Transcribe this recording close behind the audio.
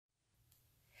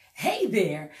Hey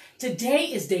there. Today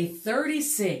is day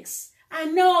 36. I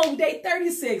know, day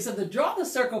 36 of the Draw the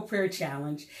Circle Prayer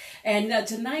Challenge. And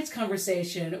tonight's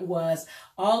conversation was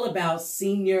all about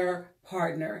senior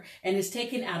partner. And it's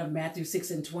taken out of Matthew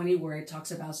 6:20, where it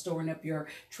talks about storing up your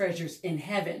treasures in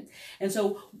heaven. And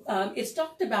so it's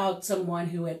talked about someone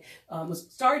who had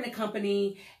was starting a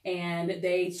company, and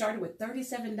they started with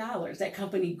 $37. That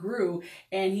company grew,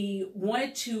 and he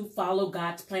wanted to follow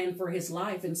God's plan for his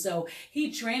life. And so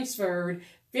he transferred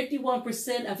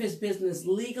 51% of his business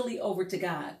legally over to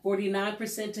God,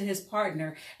 49% to his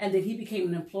partner, and then he became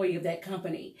an employee of that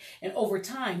company. And over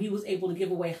time, he was able to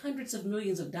give away hundreds of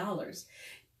millions of dollars.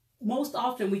 Most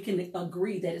often we can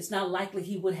agree that it's not likely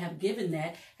he would have given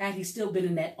that had he still been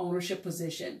in that ownership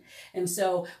position. And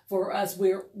so for us,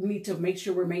 we need to make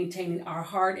sure we're maintaining our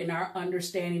heart and our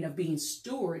understanding of being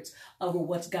stewards over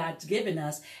what God's given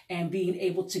us and being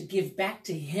able to give back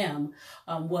to him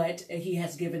what he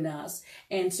has given us.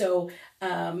 And so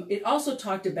it also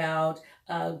talked about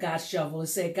God's shovel. It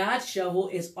said God's shovel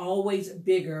is always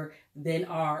bigger than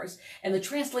ours. And the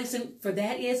translation for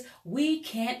that is, we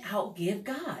can't outgive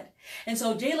God. And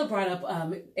so Jayla brought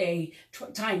up a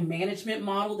time management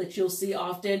model that you'll see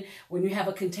often when you have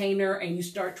a container and you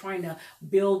start trying to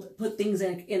put things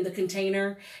in the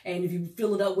container. And if you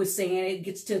fill it up with sand, it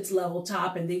gets to its level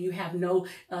top, and then you have no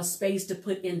space to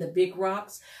put in the big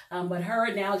rocks. But her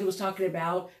analogy was talking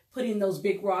about putting those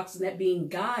big rocks, and that being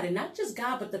God, and not just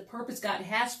God, but the purpose God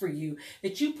has for you,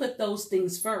 that you put those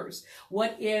things first.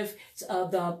 What if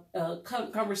the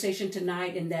conversation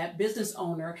tonight in that business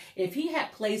owner, if he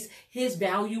had placed his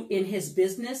value in his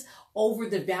business over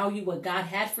the value what God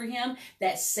had for him,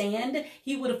 that sand,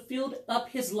 he would have filled up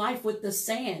his life with the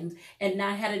sand and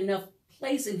not had enough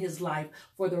place in his life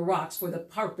for the rocks, for the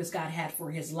purpose God had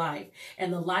for his life,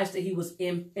 and the lives that he was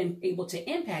able to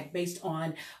impact based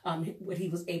on what he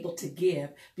was able to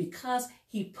give, because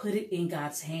he put it in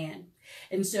God's hand.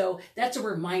 And so that's a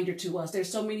reminder to us.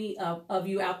 There's so many of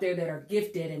you out there that are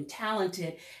gifted and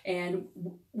talented. And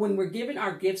when we're giving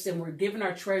our gifts and we're giving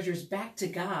our treasures back to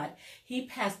God, he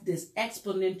passed this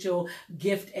exponential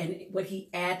gift, and what he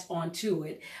adds onto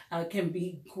it can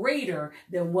be greater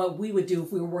than what we would do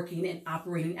if we were working and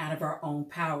operating out of our own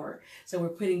power. So we're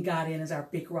putting God in as our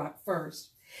big rock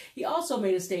first. He also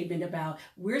made a statement about,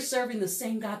 we're serving the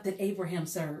same God that Abraham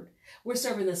served. We're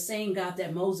serving the same God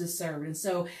that Moses served. And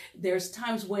so there's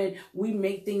times when we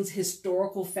make things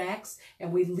historical facts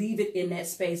and we leave it in that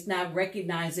space, not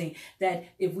recognizing that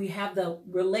if we have the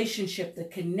relationship, the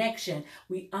connection,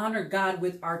 we honor God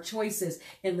with our choices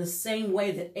in the same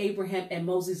way that Abraham and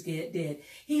Moses did.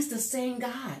 He's the same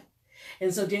God.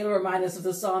 And so Jayla reminded us of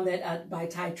the song that by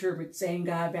Ty Tribbett, same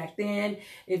God back then.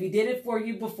 If he did it for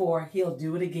you before, he'll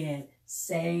do it again.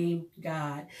 Same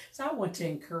God. So I want to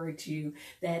encourage you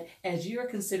that as you're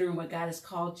considering what God has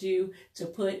called you, to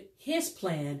put his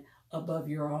plan above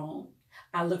your own.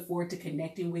 I look forward to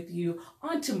connecting with you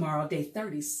on tomorrow, day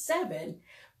 37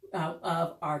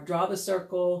 of our Draw the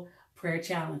Circle Prayer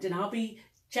Challenge. And I'll be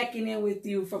checking in with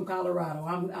you from Colorado.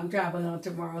 I'm traveling on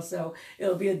tomorrow, so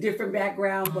it'll be a different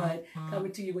background, but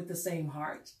coming to you with the same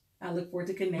heart. I look forward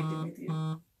to connecting with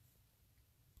you.